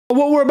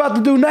What we're about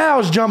to do now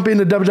is jump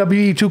into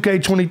WWE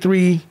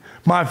 2k23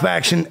 My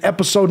Faction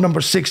episode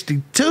number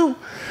 62.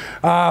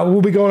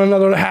 We'll be going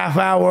another half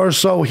hour or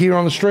so here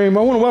on the stream.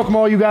 I want to welcome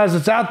all you guys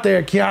that's out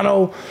there.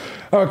 Keanu,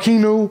 I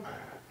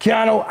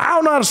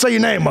don't know how to say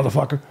your name,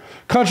 motherfucker.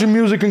 Country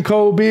Music and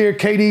Cold Beer,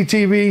 KD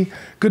TV.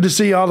 Good to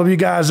see all of you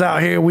guys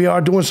out here. We are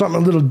doing something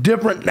a little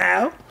different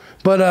now,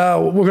 but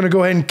we're going to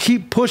go ahead and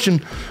keep pushing.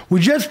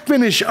 We just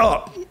finished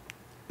up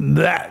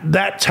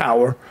that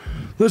tower.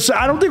 Listen,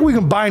 I don't think we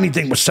can buy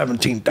anything with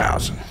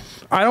 17,000.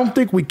 I don't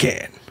think we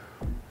can.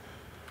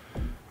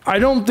 I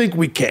don't think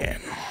we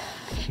can.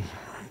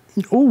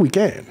 Oh, we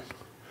can.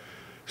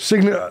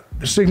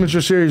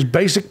 Signature Series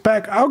Basic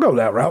Pack. I'll go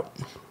that route.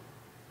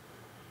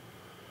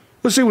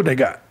 Let's see what they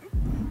got.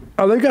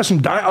 Oh, they got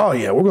some oh,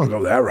 yeah, we're going to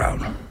go that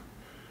route.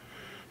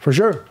 For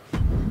sure.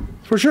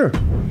 For sure.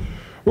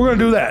 We're going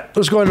to do that.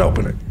 Let's go ahead and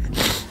open it.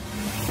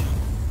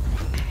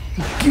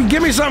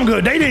 Give me something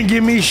good. They didn't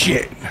give me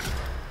shit.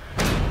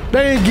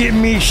 They didn't give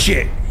me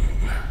shit.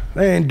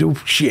 They didn't do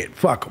shit.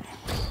 Fuck them.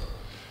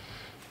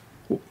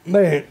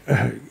 They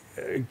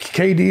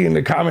KD in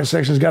the comment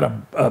section's got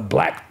a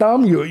black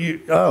thumb.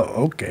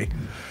 Oh, okay.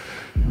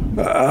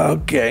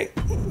 Okay.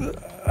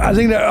 I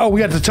think that, oh, we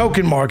got the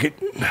token market.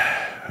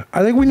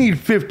 I think we need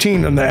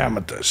 15 on the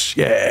amethyst.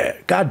 Yeah,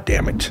 god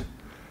damn it.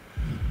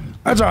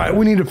 That's all right.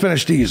 We need to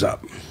finish these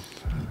up.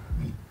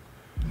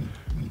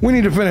 We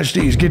need to finish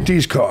these, get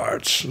these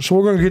cards. So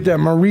we're going to get that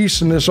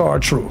Maurice and this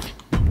R-Truth.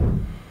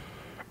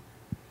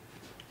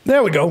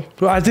 There we go.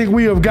 So I think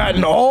we have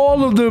gotten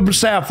all of the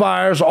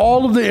sapphires,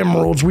 all of the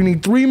emeralds. We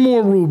need 3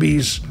 more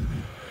rubies.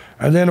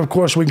 And then, of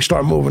course, we can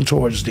start moving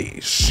towards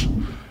these.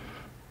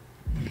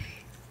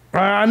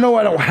 I know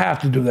I don't have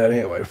to do that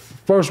anyway.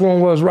 First one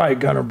was right,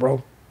 Gunner,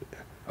 bro.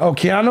 Oh,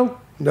 Keanu?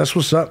 That's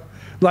what's up.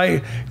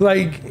 Like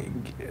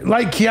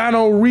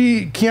Keanu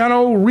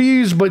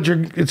Reeves, but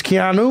it's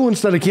Keanu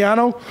instead of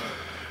Keanu.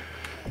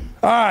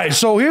 All right,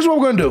 so here's what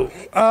we're going to do.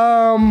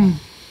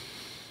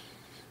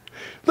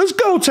 Let's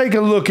go take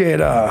a look at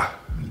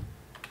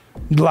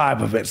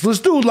live events. Let's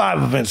do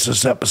live events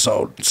this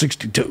episode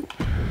 62.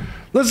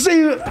 Let's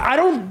see. I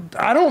don't.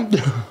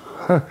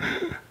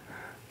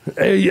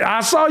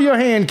 I saw your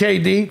hand,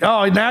 KD.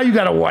 Oh, now you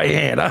got a white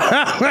hand.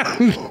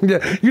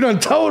 You done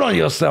told on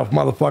yourself,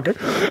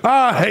 motherfucker.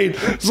 All right.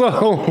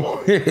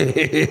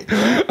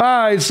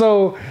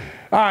 So,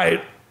 all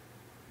right.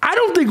 I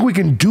don't think we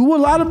can do a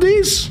lot of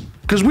these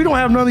because we don't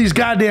have none of these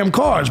goddamn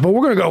cards, but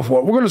we're going to go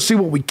for it. We're going to see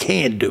what we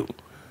can do.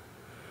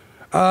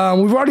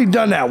 We've already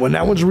done that one.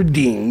 That one's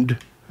redeemed,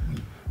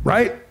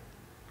 right?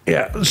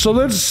 Yeah. So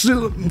let's see.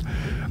 All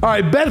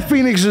right. Beth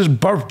Phoenix's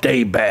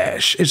birthday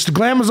bash. It's the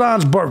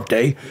Glamazon's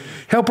birthday.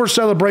 Help her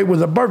celebrate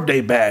with a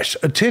birthday bash.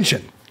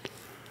 Attention.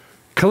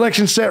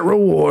 Collection set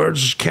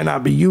rewards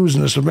cannot be used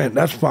in this event.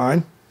 That's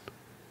fine.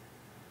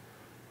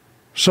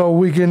 So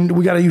we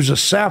got to use a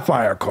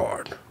sapphire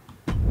card.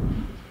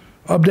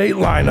 Update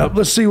lineup.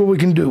 Let's see what we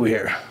can do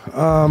here.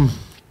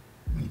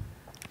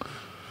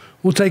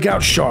 We'll take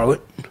out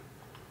Charlotte.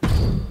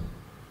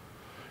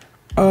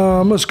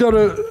 Let's go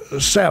to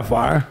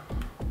Sapphire.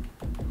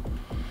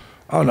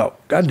 Oh, no.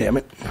 God damn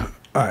it.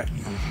 All right.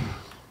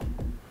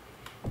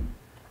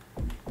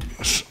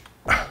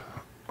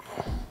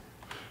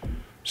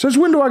 Since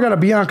when do I got a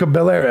Bianca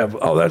Belair?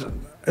 Oh,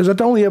 is that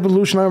the only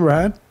evolution I ever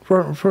had?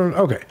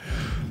 Okay.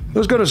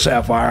 Let's go to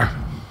Sapphire.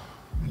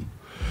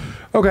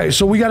 Okay,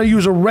 so we got to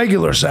use a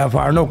regular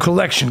Sapphire, no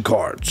collection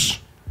cards.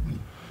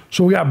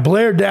 So we got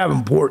Blair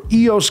Davenport,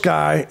 Io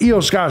Sky. Io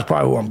Sky is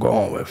probably who I'm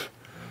going with.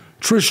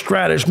 Trish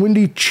Stratus,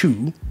 Wendy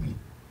Chu.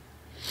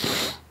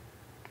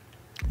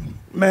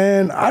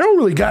 Man, I don't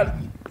really got...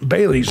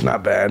 Bailey's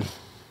not bad.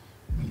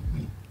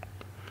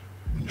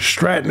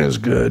 Stratton is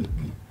good.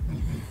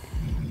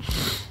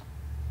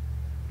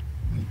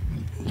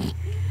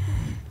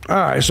 All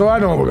right, so I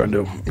know what we're going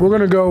to do. We're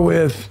going to go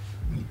with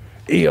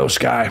Io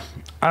Sky.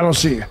 I don't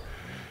see...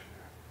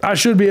 I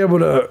should be able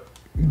to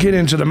get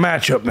into the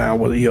matchup now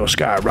with Io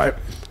Sky, right?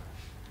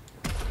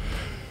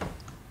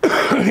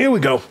 Here we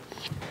go.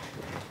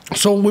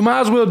 So we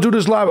might as well do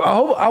this live.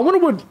 I wonder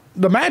what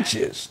the match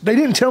is. They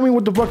didn't tell me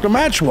what the fuck the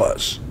match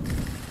was.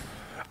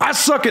 I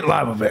suck at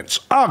live events.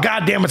 Oh,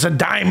 goddamn, it's a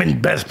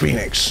diamond Beth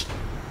Phoenix.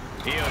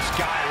 Io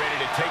Sky ready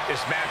to take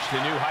this match to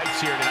new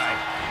heights here tonight.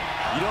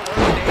 You don't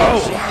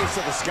understand the genius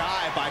of the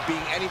Sky by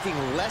being anything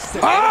less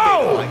than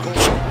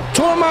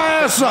tore my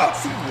ass up.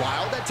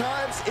 Wild at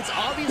times. It's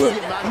obviously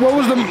what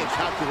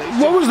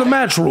was the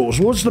match rules?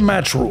 What's the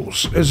match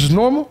rules? Is this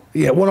normal?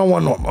 Yeah,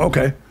 one-on-one normal.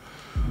 Okay.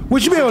 We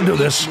should be able to do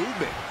this.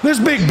 This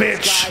big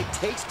bitch.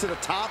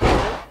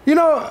 You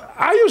know,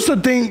 I used to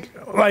think,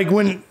 like,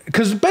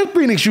 because Beth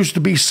Phoenix used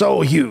to be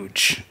so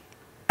huge.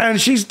 And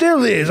she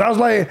still is. I was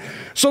like,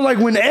 so like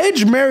when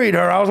Edge married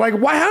her, I was like,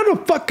 why, how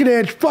the fuck could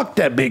Edge fuck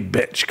that big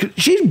bitch? 'Cause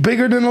she's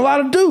bigger than a lot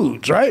of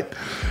dudes, right?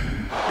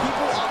 People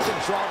often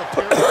draw the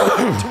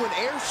parallel to an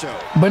air show.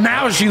 But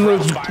now she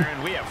looks,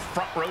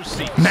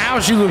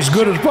 now she looks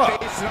good as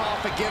fuck. Facing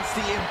off against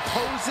the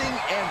imposing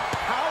and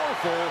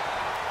powerful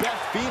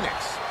Beth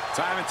Phoenix.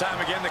 Time and time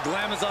again, the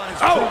Glamazon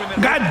has Oh, proven that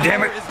God her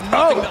damn it. power is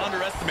nothing Oh. to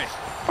underestimate.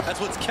 That's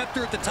what's kept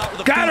her at the top of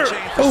the Got food her.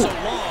 chain for Oh. so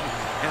long,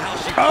 and how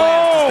she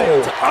Oh,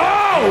 plans to stay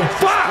oh,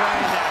 fuck.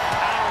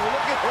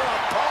 Look at her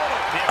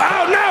opponent.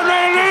 Oh, no, no,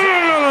 no, no,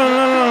 no, no,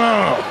 no, no,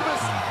 no.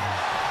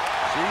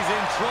 She's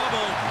in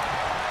trouble.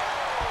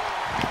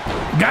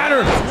 Got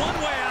her. There's one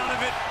way out of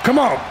it. Come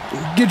on.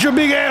 Get your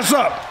big ass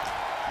up.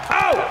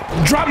 Oh,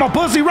 drop my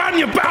pussy right in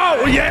your...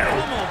 Oh, yeah.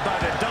 Pummeled by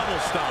the double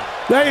stomp.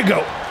 There you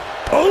go.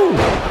 Oh.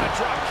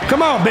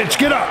 Come on, bitch.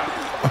 Get up.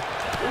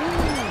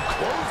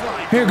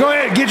 Here, go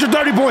ahead. Get your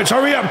 30 points.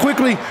 Hurry up.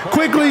 Quickly.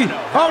 Quickly.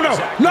 Oh, no.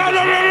 No,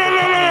 no, no, no,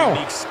 no, no, no.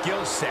 Unique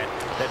skill set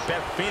that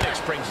Beth Phoenix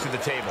brings to the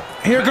table.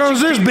 Here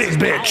comes this big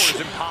Power bitch.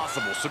 is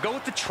impossible, so go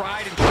with the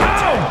tried and true Oh.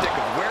 tactic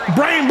of wearing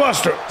Brain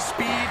buster.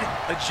 speed,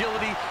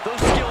 agility. Those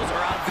skills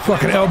are out of the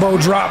Fucking elbow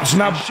drops.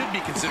 Now It should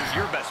be considered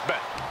your best bet.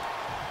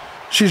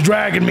 she's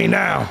dragging me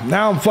now.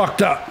 Now I'm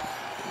fucked up.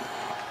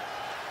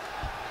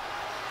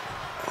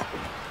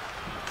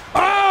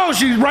 Oh,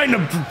 she's right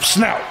in the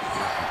snout.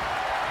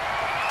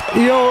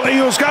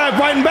 Io Sky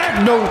fighting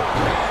back, though.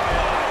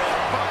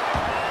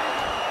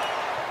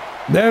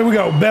 There we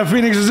go. Beth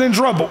Phoenix is in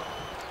trouble.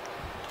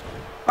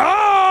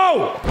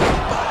 Oh!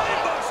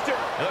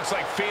 It looks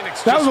like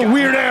Phoenix That was just a got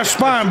weird-ass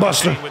spine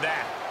buster. with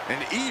that.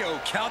 And EO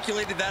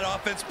calculated that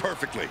offense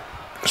perfectly.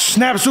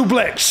 Snap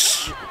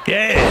suplex.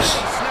 Yes.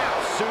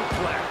 Snap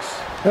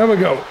suplex. There we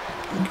go.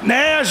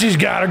 Now she's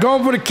got her.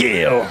 Going for the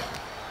kill.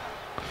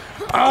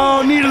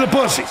 Oh, knee to the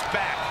pussy.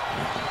 Back.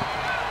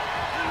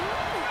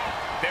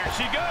 There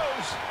she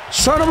goes.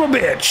 Son of a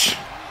bitch.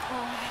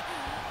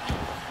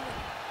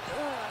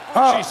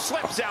 She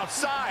slips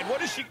outside.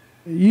 What is she?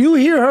 You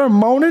hear her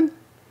moaning?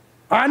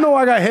 I know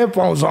I got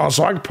headphones on,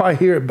 so I can probably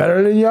hear it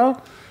better than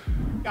y'all.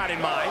 Got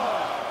in mind.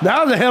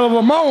 That was a hell of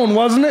a moan,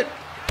 wasn't it?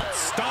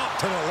 Stomp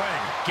to the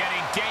leg.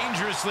 Getting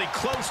dangerously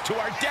close to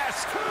our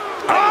desk.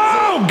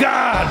 Oh,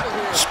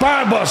 God.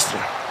 Spine buster.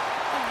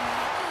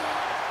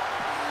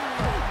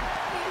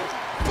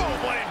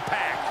 Boom, what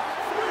impact.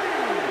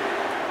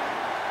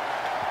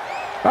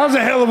 That was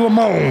a hell of a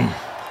moan.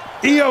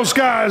 Io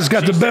Sky's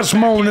got the best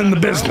moan in the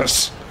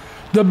business.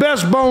 The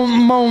best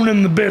moan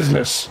in the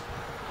business.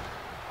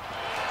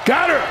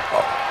 Got her.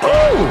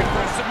 Oh.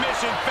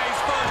 Submission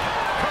face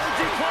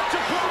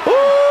first.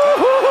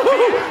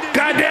 Ooh.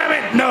 God damn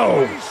it.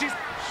 No.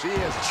 She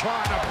is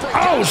trying to break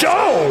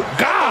Oh,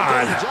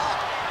 God.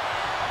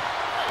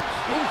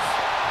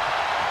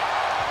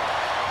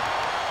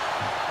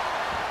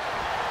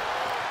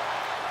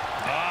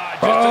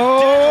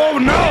 Oh,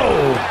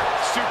 no.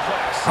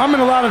 Suplex. I'm in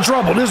a lot of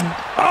trouble. This.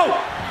 Oh.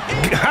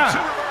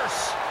 Ha.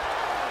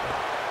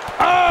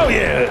 Oh,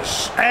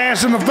 yes.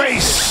 Ass in the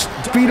face.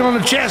 Feet on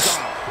the chest.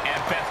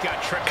 And Beth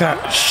got tripped.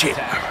 God, shit.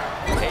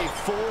 A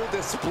full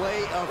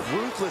display of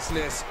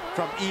ruthlessness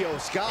from Io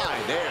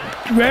Sky there.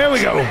 There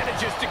we go.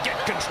 Manages to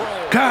get control.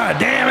 God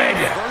damn it.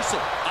 Reversal.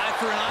 Eye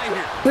for an eye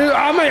here.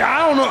 I mean,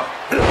 I don't know.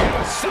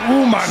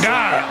 Oh, my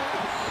God.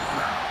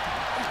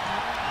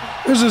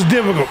 This is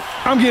difficult.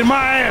 I'm getting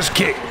my ass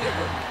kicked.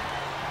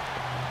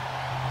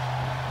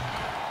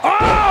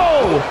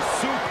 Oh!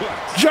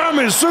 Suplex.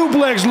 German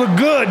suplex looked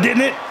good,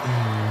 didn't it?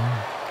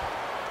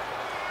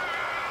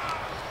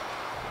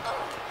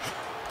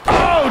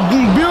 Oh,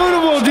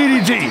 beautiful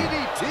DDT.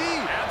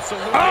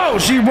 Absolutely. Oh,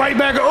 she right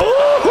back.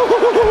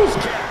 Oh!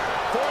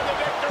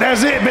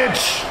 That's it,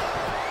 bitch.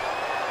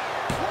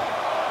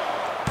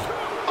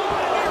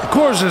 Of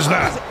course it's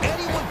not.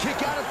 Anyone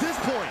kick out at this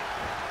point?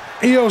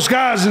 Io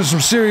Sky's in some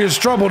serious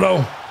trouble,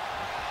 though.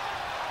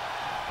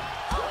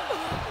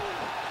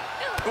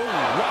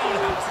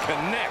 Roundhouse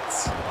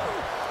connects.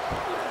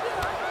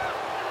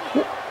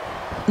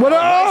 What?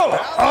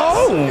 Oh!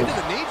 Oh! Into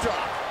the knee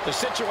drop. The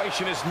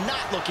situation is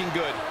not looking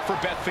good for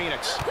Beth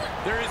Phoenix.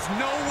 There is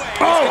no way.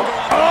 Oh!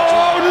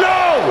 Oh,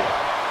 no!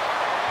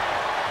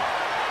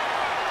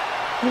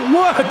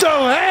 What the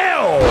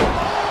hell?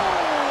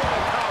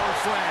 Power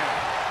slam.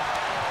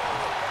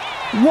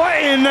 What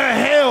in the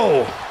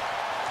hell?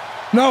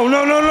 No,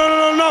 no, no, no,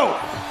 no, no.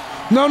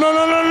 No, no,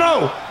 no, no,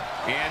 no.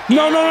 And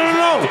No, no, no,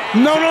 no.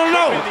 No, no, in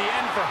no. the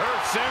end for her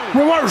soon.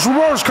 Reverse,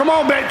 reverse. Come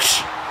on,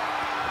 bitch.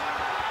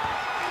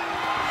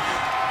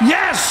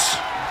 Yes.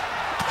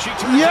 She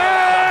turns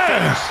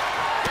Yeah.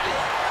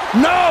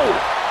 No.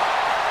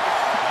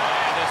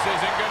 And this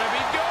isn't going to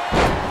be good.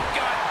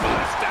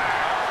 Gutbuster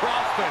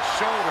across the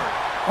shoulder.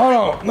 Hold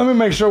on. Let me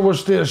make sure we're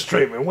still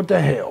streaming. What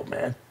the hell,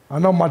 man? I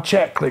know my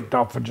chat clicked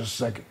off for just a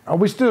second. Are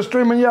we still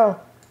streaming,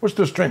 y'all? We're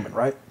still streaming,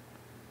 right?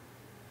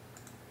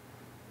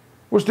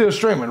 We're still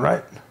streaming,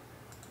 right?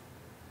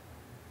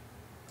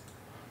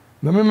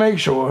 Let me make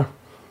sure.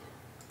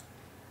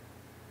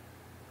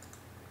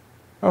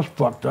 That's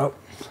fucked up.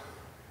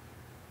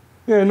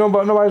 Yeah,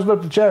 nobody's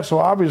left the chat, so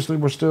obviously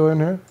we're still in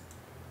here.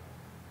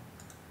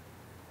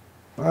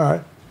 All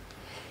right.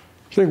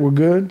 I think we're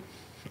good.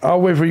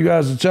 I'll wait for you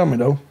guys to tell me,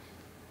 though.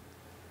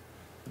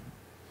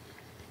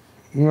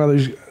 You know,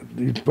 these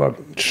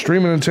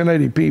streaming in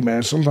 1080p,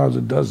 man, sometimes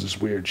it does this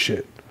weird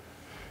shit.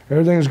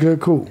 Everything's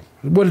good, cool.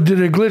 What, did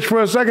it glitch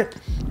for a second?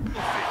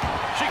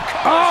 She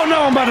Oh,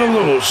 no, I'm about to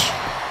lose.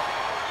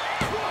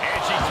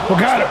 We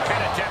got her.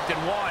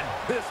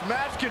 This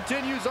match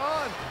continues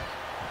on.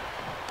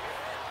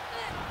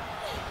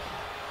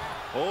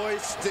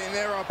 Hoisting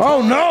their opponent.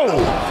 Oh, no.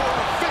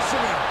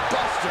 Fisherman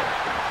buster.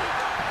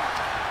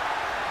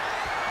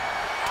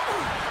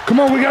 Come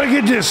on, we got to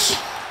get this.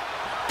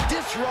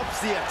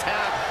 Disrupts the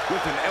attack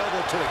with an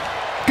elbow to the...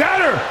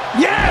 Got her.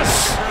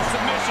 Yes.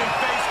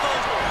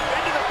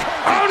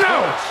 Oh,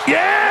 no.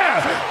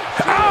 Yeah.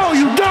 Oh,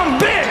 you dumb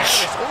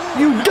bitch.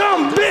 You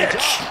dumb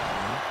bitch.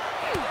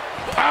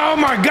 Oh,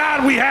 my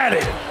God, we had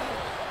it.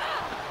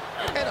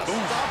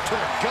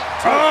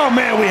 Oh,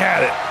 man, we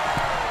had it.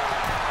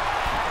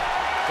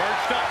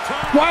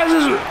 Why is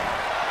this?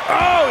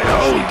 Oh,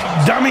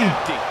 dummy.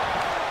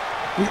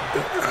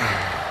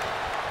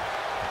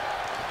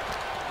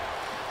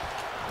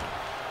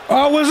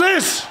 Oh, what's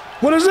this?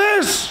 What is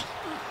this?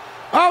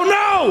 Oh,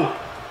 no.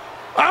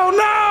 Oh,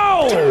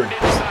 no. Turned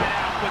inside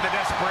out with a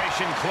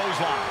desperation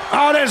clothesline.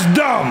 Oh, that's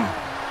dumb.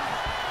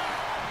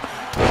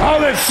 Oh,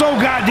 that's so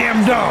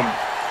goddamn dumb.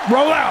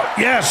 Roll out.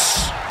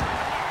 Yes.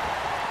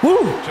 Woo.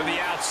 To the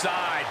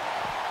outside.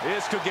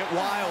 This could get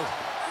wild.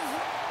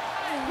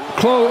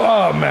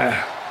 Oh, man.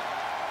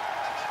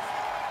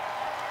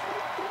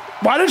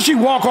 Why did she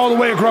walk all the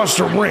way across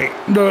the ring?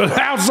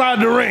 Outside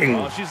the ring.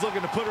 Oh, she's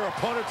looking to put her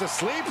opponent to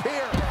sleep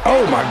here.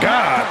 Oh, my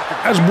God.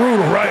 That's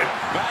brutal, right?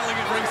 Battling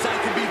at ringside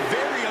can be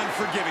very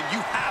unforgiving. You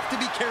have to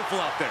be careful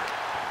out there.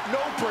 No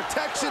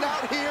protection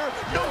out here.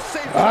 No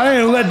safety. I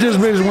ain't let this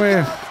bitch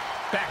win.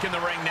 Back in the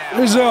ring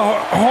now. It's a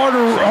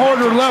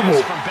harder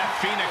level. From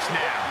Beth Phoenix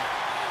now.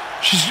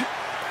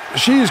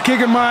 She is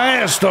kicking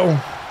my ass, though.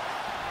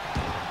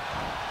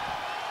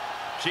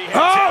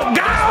 Oh,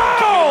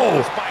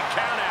 go!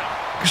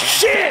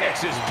 Shit!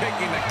 Phoenix is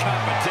picking the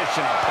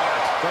competition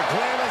apart. The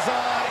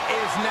Glamazon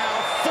is now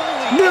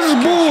fully... This is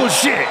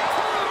bullshit.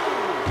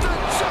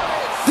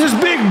 This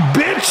big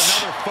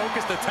bitch. Another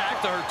focused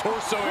attack to her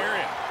torso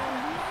area.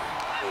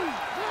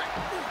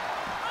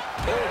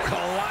 Oh,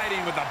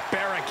 colliding with a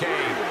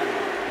barricade.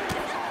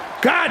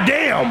 God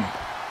damn.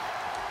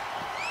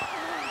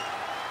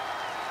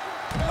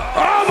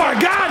 Oh my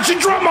God, she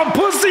dropped my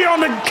pussy on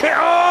the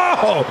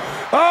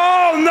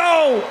oh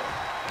no.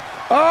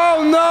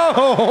 Oh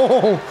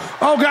no.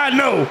 Oh God,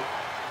 no.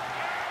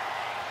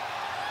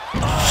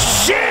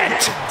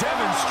 Shit.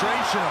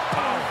 Demonstration of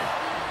power.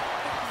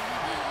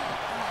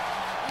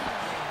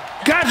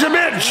 Gotcha,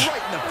 bitch.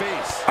 Right in the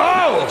face.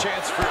 Oh.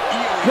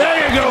 There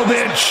you go,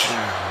 bitch.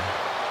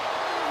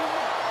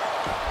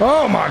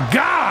 Oh my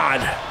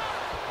God.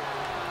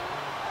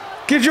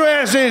 Get your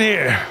ass in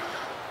here.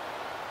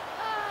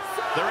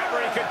 The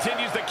referee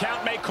continues the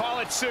count, may call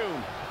it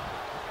soon.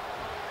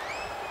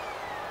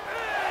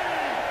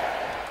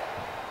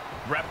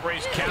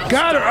 Referee's count.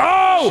 Got her.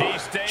 Oh,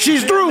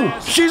 she's through.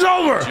 She's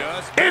over.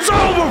 It's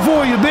over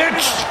for you,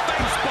 bitch.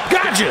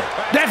 Gotcha.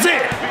 That's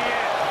it.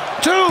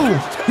 2.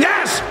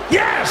 Yes.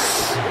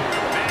 Yes.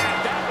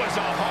 Man, that was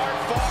a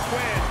hard-fought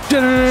win.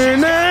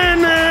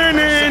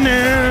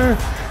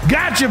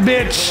 Gotcha,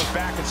 bitch. Look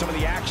back at some of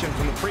the action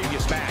from the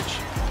previous match.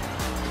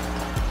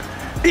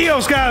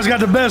 Io Sky's got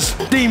the best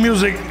theme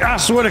music, I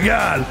swear to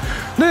God.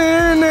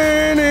 Na,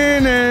 na, na,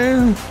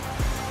 na.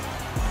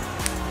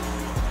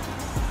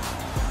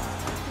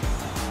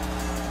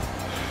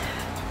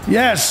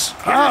 Yes,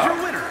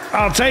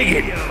 I'll take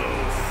it.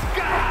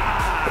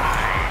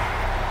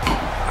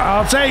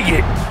 I'll take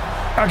it.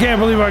 I can't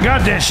believe I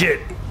got that shit.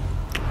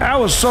 I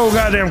was so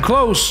goddamn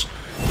close.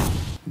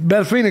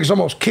 Beth Phoenix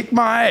almost kicked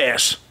my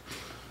ass.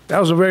 That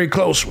was a very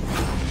close one.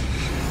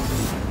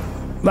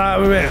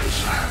 Live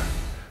events.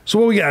 So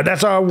what we got?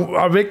 That's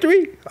our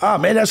victory? Ah,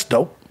 man, that's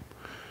dope.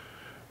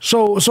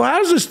 So how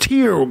does this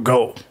tier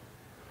go?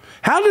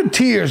 How did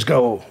tiers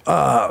go,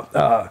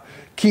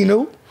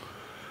 Kinu?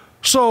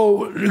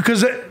 So,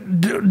 because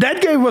that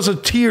gave us a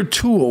tier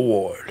 2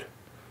 award.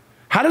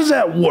 How does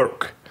that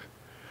work?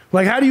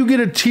 Like, how do you get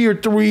a tier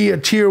 3, a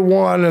tier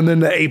 1, and then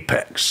the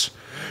apex?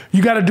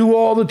 You got to do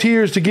all the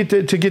tiers to get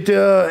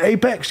the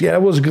apex? Yeah,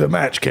 that was a good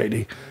match,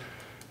 KD.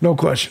 No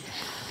question.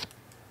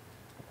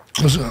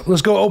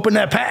 Let's go open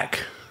that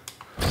pack.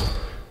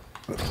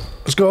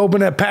 Let's go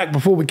open that pack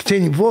before we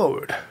continue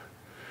forward.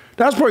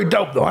 That's pretty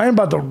dope, though. I ain't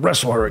about to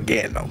wrestle her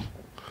again, though.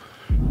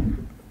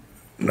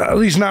 No, at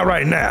least not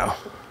right now.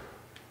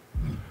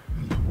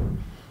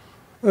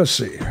 Let's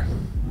see.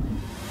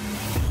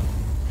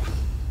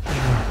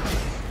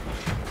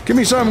 Give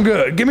me something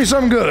good. Give me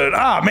something good.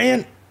 Ah,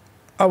 man.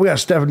 Oh, we got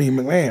Stephanie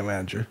McMahon,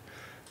 manager.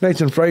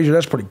 Nathan Frazier,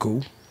 that's pretty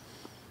cool.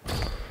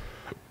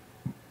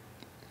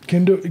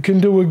 Can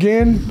do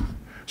again.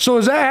 So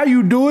is that how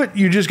you do it?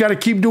 You just got to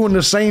keep doing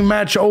the same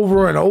match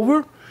over and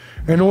over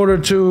in order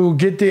to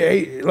get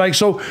the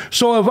so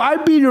if I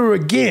beat her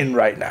again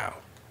right now,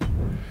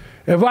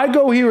 if I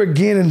go here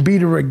again and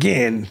beat her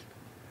again,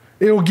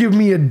 it'll give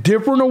me a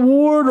different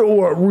award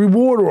or a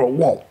reward, or it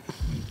won't.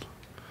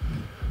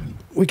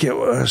 We can't.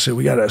 Let's see.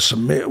 We got to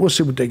submit. We'll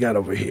see what they got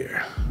over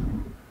here.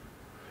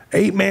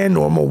 8-man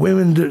normal,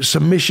 women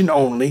submission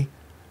only.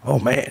 Oh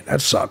man,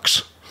 that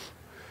sucks.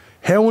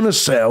 Hell in a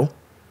Cell.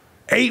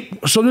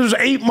 8. So there's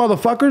 8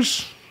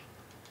 motherfuckers.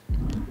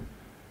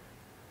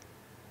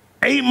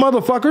 8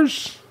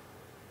 motherfuckers.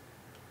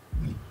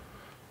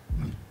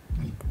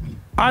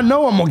 I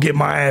know I'm gonna get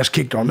my ass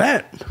kicked on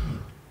that.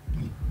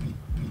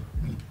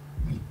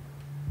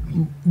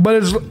 But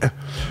it's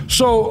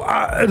so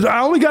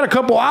I only got a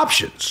couple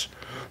options.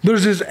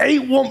 There's this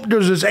 8.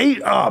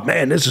 Oh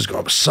man, this is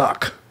gonna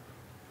suck.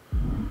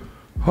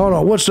 Hold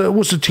on, what's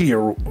the tier?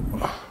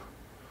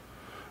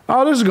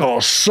 Oh, this is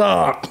gonna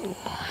suck.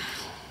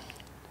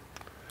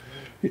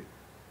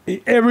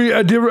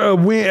 A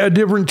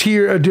different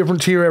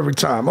tier every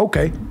time.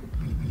 Okay.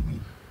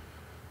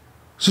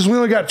 Since we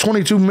only got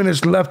 22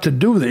 minutes left to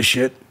do this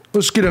shit,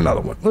 let's get another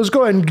one. Let's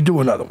go ahead and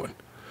do another one.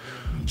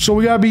 So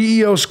we gotta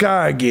be Io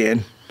Sky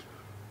again.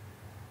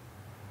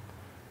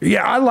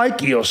 Yeah, I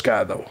like Io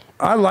Sky though.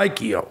 I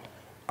like Io.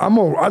 I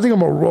think I'm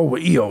gonna roll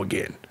with Io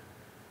again.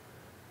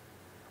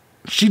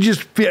 She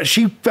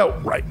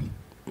felt right.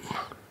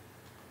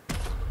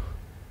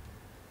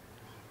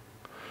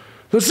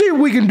 Let's see if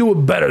we can do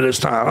it better this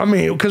time. I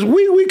mean, because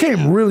we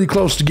came really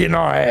close to getting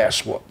our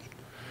ass whooped.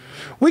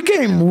 We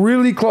came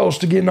really close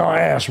to getting our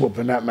ass whooped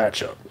in that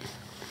matchup.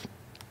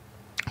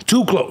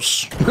 Too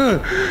close.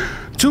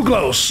 Too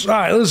close. All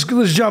right, let's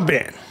jump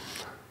in.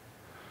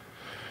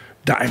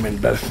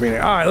 Diamond Beth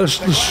Phoenix. All right, let's.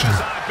 Beth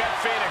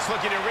Phoenix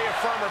looking to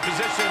reaffirm her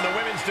position in the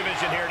women's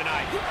division here tonight.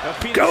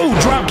 Go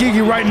drop kick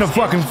you right in the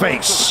fucking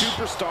face.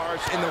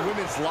 Superstars in the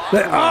women's locker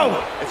room.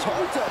 Oh, it's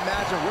hard to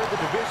imagine where the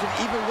division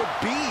even would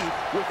be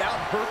without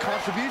her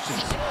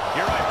contributions.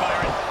 You're right,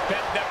 Byron.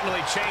 Beth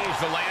definitely changed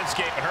the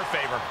landscape in her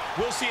favor.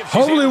 We'll see if she's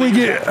hopefully we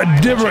get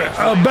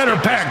a better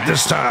pack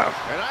this time.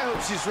 And I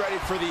hope she's ready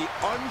for the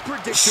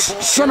unpredictable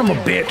son of a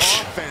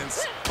bitch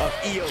offense of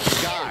Io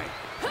Sky.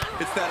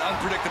 It's that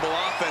unpredictable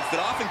offense that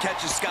often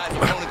catches Sky's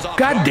opponents off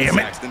God guard, damn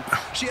it. Saxton.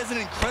 She has an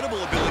incredible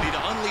ability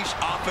to unleash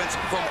offense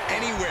from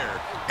anywhere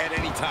at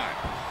any time.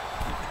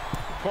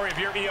 Corey, if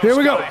you're Io Here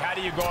we go. Sky, how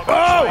do you go about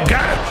Oh,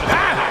 God.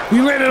 Ah,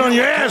 you landed on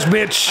your ass,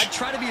 bitch. I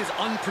try to be as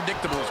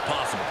unpredictable as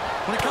possible.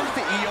 When it comes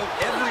to Io,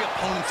 every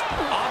opponent's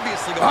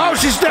obviously going Oh,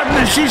 she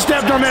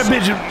stepped on that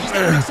bitch.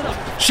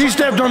 She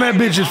stepped on that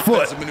bitch's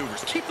foot.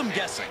 maneuvers. Keep them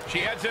guessing. She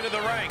heads into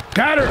the ring.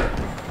 Got her.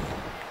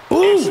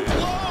 Ooh.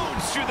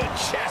 Explodes through the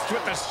chest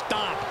with the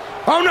stomp.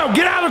 Oh, no.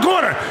 Get out of the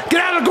corner. Get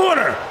out of the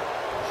corner.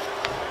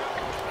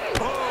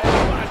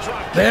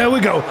 There we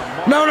go.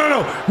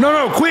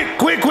 No. Quick.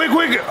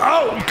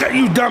 Oh,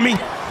 you dummy.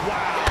 Wiping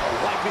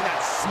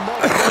that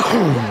smoke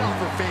right off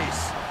her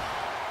face.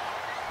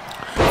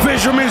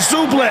 Fisherman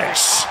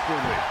suplex.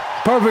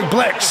 Perfect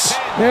plex.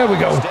 There we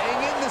go.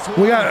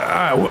 We got it.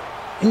 All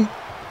right.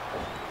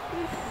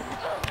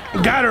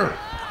 Got her.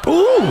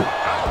 Ooh.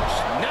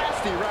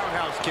 Nasty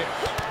roundhouse kick.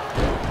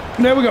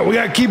 There we go. We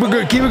got to keep it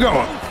good. Keep it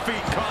going.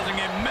 Feet causing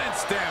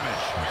immense damage.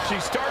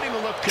 She's starting to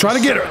look Try to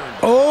get her.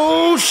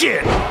 Oh,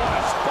 shit.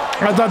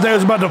 I thought that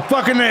was about to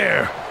fucking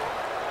there.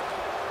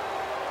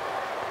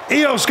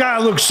 Io Sky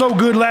looked so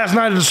good last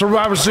night at the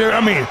Survivor Series. I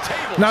mean,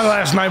 not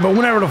last night, but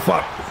whenever the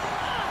fuck.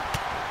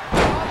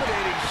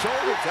 Dominating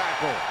shoulder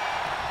tackle.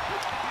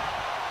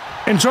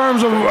 In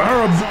terms of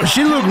her,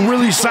 she looked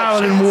really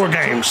solid in War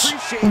Games.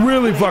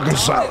 Really fucking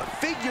solid.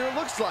 Figure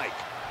looks like.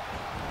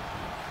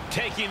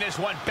 taking this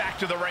one back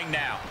to the ring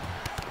now.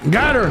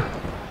 Got her.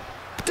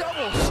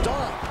 Double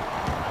stomp.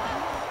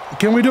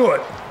 Can we do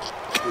it?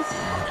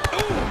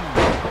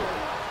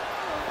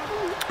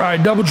 All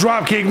right, double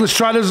drop kick. Let's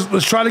try this.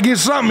 Let's try to get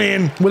something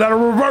in without a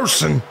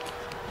reversing.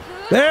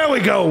 There we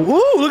go.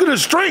 Ooh, look at the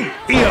strength.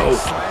 Io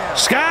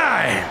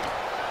Sky.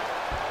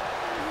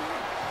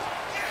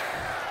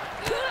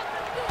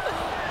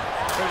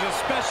 There's a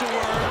special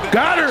word that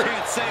Got her. I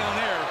can't say on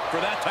air for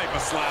that type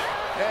of slap.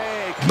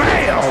 Hey,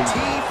 Bam!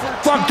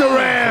 Fucked her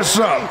ass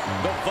up.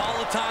 The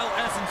volatile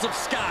essence of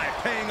Sky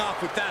paying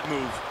off with that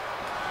move.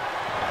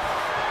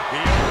 Io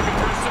looking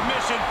for a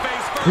submission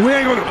face first. We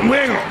ain't gonna.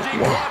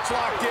 Watch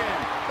locked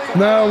in.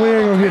 No, we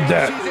ain't gonna get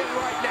that. She's in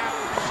right now.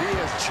 She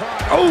is trying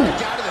to Oh.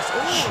 get out of this.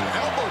 Ooh,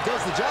 elbow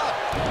does the job.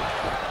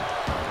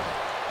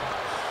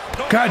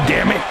 God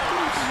damn it.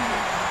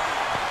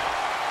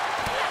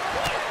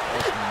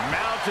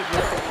 Mounted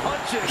with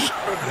punches.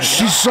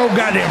 She's so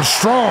goddamn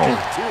strong.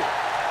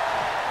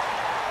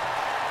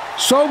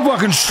 So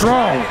fucking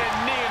strong. And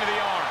a knee into the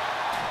arm.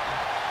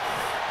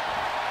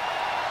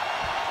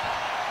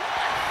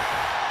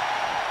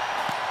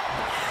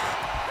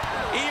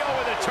 Io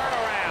with a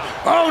turnaround.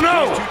 Oh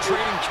no. Two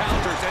trading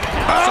counters and an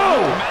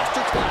Oh.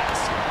 absolute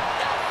masterclass.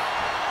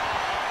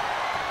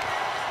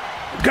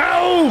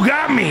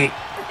 Got me.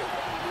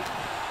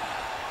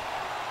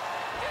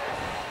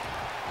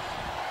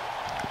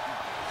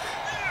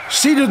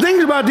 See, the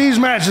things about these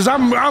matches,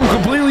 I'm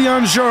completely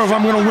unsure if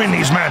I'm gonna win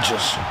these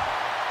matches.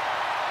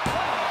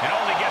 And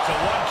only gets a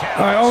 1 count.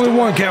 All right, only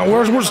 1 count.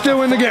 We're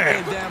still in the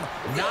game.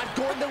 Not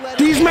going to let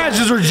These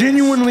matches are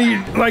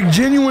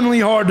genuinely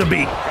hard to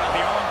beat. Got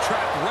the arm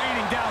trap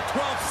raining down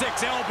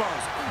 12-6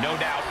 elbows. No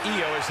doubt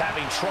Io is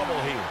having trouble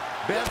here.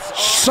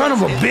 Beth's Son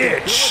of a offense is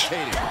bitch.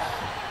 debilitating.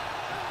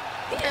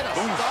 And a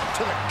Stop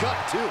to the gut,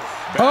 too.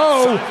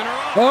 Oh,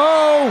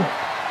 oh.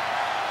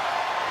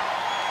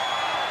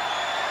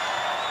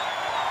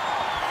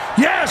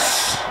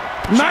 Yes.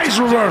 Nice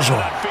reversal.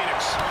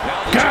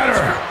 Got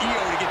her.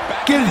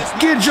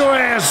 Get your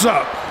ass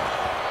up.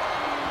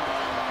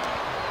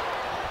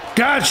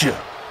 Gotcha.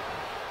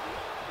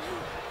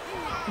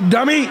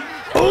 Dummy.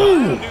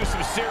 Ooh. Do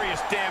some serious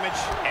damage,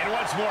 and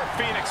once more,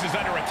 Phoenix is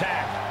under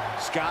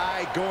attack.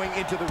 Sky going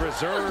into the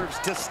reserves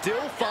to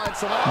still find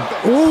some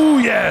offense. Ooh,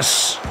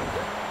 yes.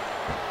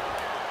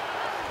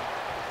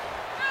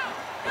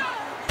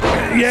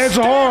 Yeah, it's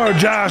hard,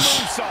 Josh.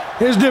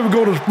 It's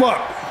difficult as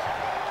fuck.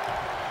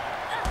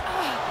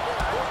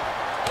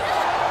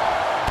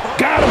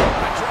 Got him.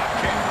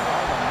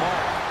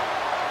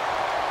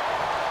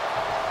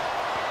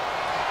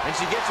 And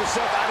she gets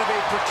herself out of a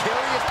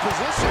precarious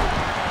position.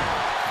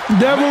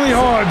 Definitely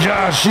hard,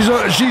 Josh. She's a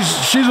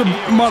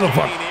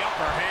motherfucker.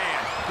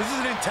 This is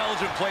an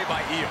intelligent play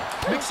by Io,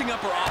 mixing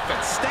up her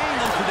offense, staying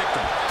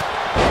unpredictable.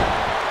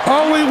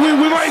 Oh, we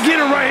might get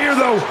it right here,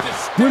 though.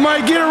 We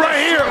might get it right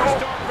here.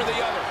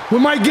 We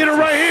might get it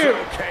right here.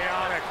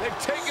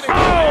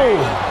 Oh!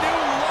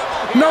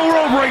 No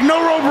roll break,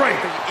 no roll break.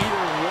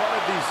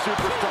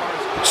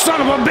 Son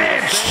of a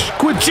bitch!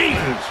 Quit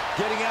cheating.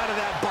 Getting out of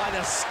that by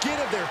the skin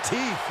of their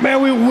teeth. Man,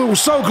 we were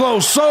so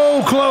close,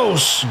 so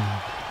close.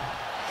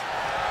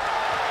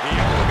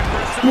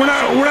 We're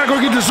not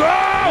gonna get this. Oh!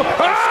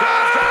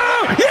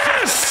 Oh!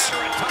 Yes!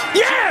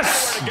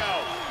 Yes!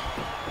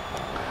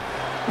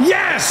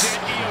 Yes!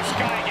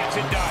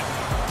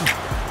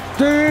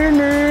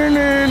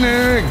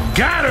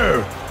 Got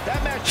her!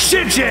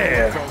 Shit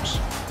yeah!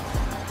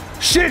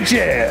 Shit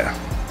yeah!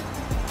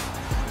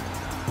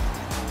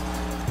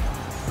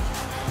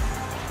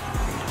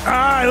 All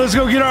right, let's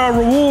go get our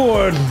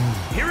reward.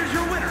 Here is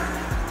your winner,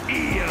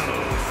 Io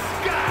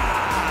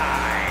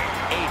Sky.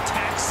 A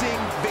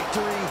taxing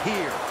victory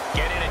here.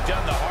 Getting it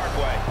done the hard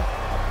way.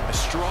 I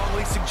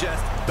strongly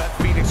suggest Beth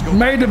Phoenix go.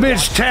 Made the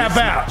bitch tap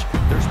out.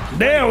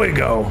 There we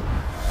go.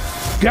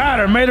 Got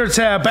her, made her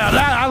tap out.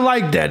 I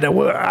like that.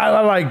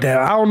 I like that.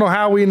 I don't know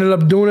how we ended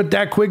up doing it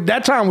that quick.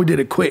 That time we did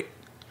it quick.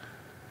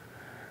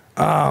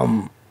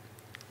 And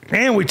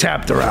we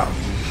tapped her out.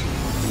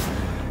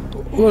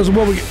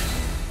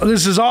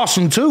 This is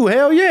awesome too.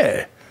 Hell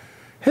yeah.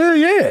 Hell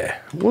yeah.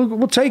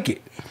 We'll take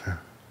it.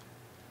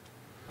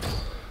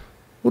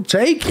 We'll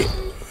take it.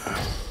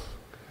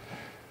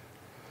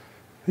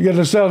 You got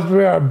yourself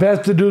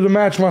Beth to do the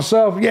match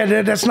myself.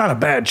 Yeah, that's not a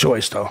bad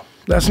choice though.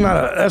 That's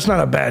not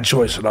a bad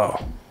choice at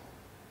all.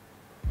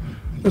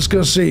 Let's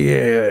go see.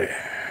 Yeah.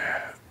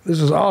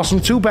 This is awesome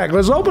 2-pack.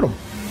 Let's open them.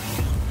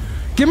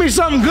 Give me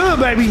something good,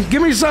 baby.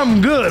 Give me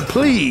something good,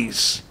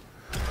 please.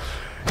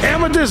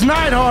 Amethyst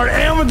Nightheart,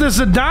 Amethyst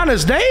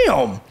Adonis.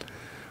 Damn.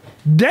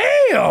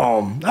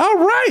 Damn. All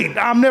right.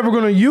 I'm never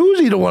going to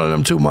use either one of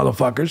them two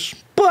motherfuckers.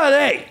 But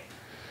hey.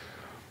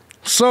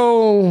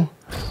 So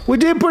we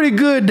did pretty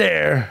good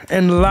there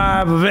in the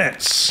live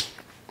events.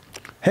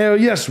 Hell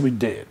yes, we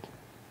did.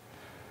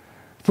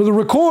 For the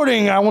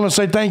recording, I want to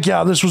say thank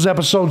y'all. This was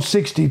episode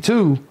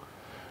 62.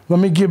 Let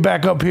me get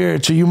back up here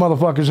to you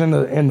motherfuckers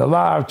in the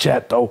live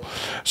chat, though.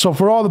 So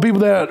for all the people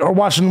that are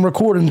watching the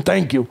recording,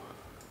 thank you.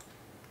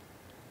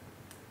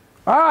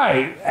 All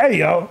right. Hey,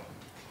 yo.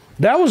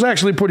 That was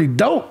actually pretty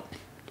dope.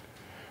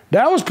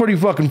 That was pretty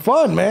fucking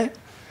fun, man.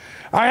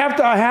 I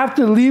have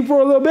to leave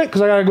for a little bit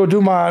because I got to go do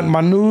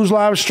my news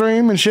live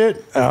stream and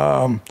shit.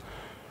 I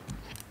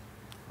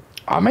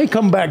may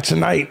come back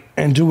tonight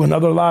and do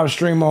another live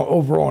stream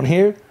over on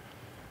here.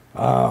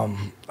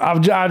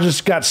 I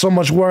just got so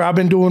much work. I've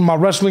been doing my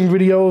wrestling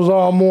videos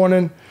all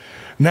morning.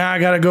 Now I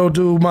got to go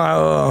do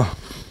my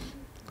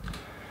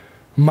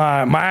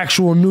my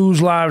actual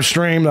news live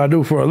stream that I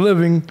do for a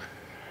living.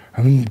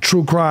 I mean,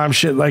 true crime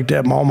shit like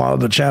that on my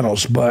other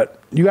channels.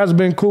 But you guys have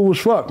been cool as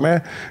fuck,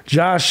 man.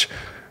 Josh,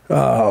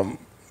 Keanu,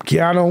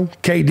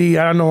 KD,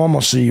 I don't know I'm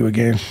going to see you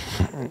again.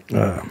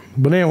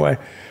 But anyway,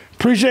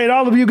 appreciate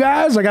all of you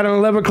guys. I got an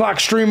 11 o'clock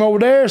stream over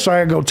there, so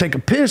I got to go take a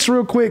piss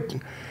real quick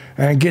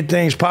and get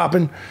things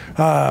popping.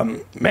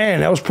 Man,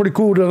 that was pretty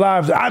cool. The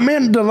live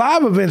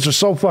events are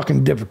so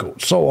fucking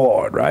difficult, so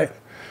hard, right?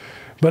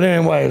 But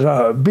anyways,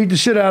 beat the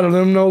shit out of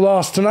them. No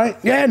loss tonight.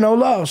 Yeah, no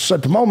loss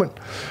at the moment.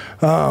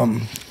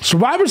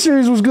 Survivor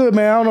Series was good,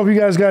 man. I don't know if you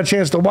guys got a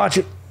chance to watch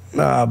it,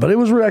 but it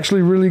was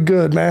actually really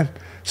good, man.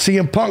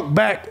 CM Punk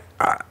back.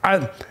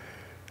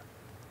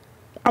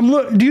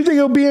 Do you think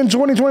he'll be in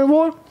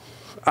 2024?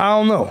 I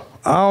don't know.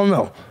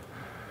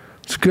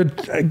 It's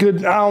good. I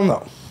don't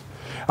know.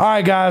 All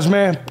right, guys,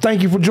 man.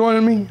 Thank you for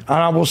joining me, and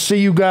I will see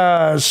you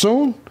guys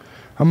soon.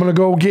 I'm gonna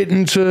go I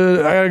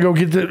gotta go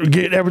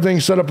get everything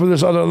set up for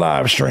this other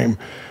live stream.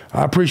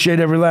 I appreciate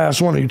every last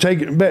one of you.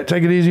 Take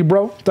it easy,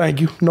 bro.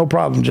 Thank you. No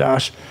problem,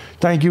 Josh.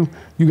 Thank you.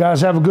 You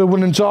guys have a good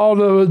one. And to all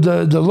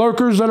the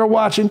lurkers that are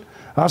watching,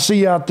 I'll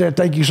see you out there.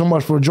 Thank you so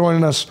much for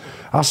joining us.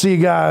 I'll see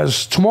you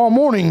guys tomorrow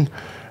morning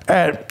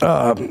at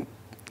 10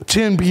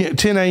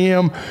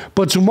 a.m.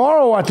 But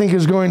tomorrow I think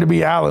is going to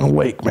be Alan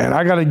Wake, man.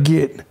 I gotta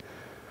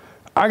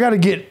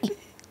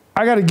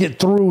I got to get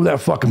through that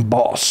fucking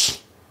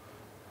boss.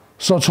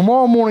 So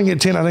tomorrow morning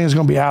at 10, I think it's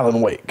going to be Alan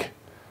Wake.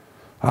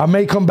 I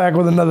may come back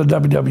with another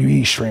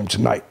WWE stream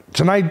tonight.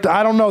 Tonight,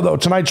 I don't know, though.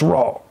 Tonight's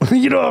Raw.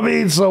 You know what I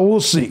mean? So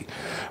we'll see.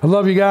 I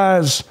love you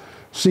guys.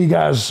 See you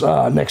guys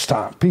next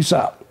time. Peace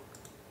out.